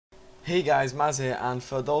Hey guys, Maz here, and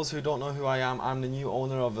for those who don't know who I am, I'm the new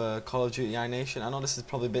owner of Call of Duty iNation. I know this is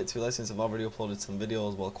probably a bit too late since I've already uploaded some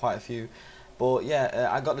videos, well quite a few. But yeah,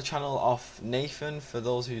 I got the channel off Nathan. For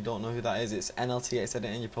those who don't know who that is, it's NLT8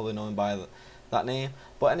 Editing, you probably know him by that name.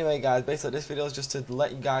 But anyway guys, basically this video is just to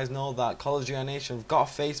let you guys know that Call of Duty iNation have got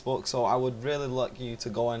a Facebook, so I would really like you to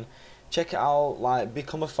go and check it out, like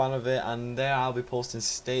become a fan of it, and there I'll be posting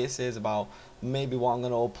statuses about maybe what I'm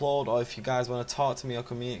going to upload, or if you guys want to talk to me or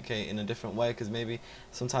communicate in a different way, because maybe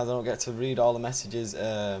sometimes I don't get to read all the messages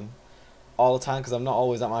all the time because I'm not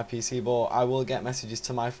always at my PC, but I will get messages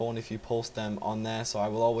to my phone if you post them on there, so I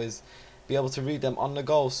will always be able to read them on the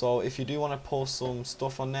go. So if you do want to post some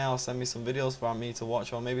stuff on there or send me some videos for me to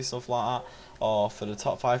watch, or maybe stuff like that, or for the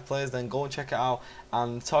top 5 players, then go and check it out.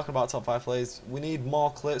 And talking about top 5 players, we need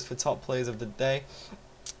more clips for top players of the day.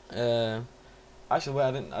 Actually wait,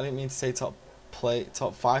 I didn't mean to say top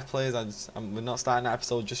 5 players. We're not starting that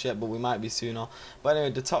episode just yet, but we might be sooner. But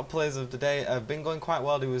anyway, the top players of the day have been going quite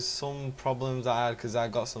well. There was some problems I had because I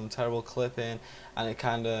got some terrible clipping and it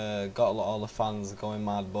kind of got all the fans going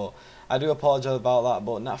mad, but I do apologize about that.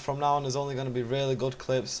 But from now on there's only going to be really good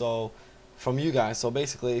clips from you guys. So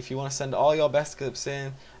basically, if you want to send all your best clips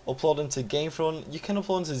in, upload them to Gamefront. You can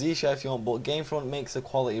upload them to Zshare if you want, but Gamefront makes the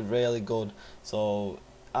quality really good. So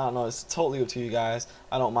I don't know, it's totally up to you guys.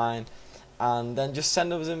 I don't mind. And then just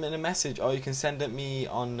send them in a message, or you can send it me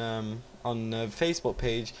on the Facebook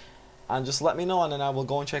page, and just let me know, and then I will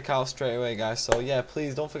go and check out straight away, guys. So yeah,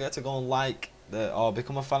 please don't forget to go and like or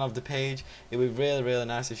become a fan of the page. It would be really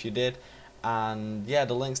nice if you did. And yeah,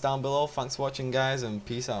 the link's down below. Thanks for watching, guys, and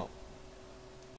peace out.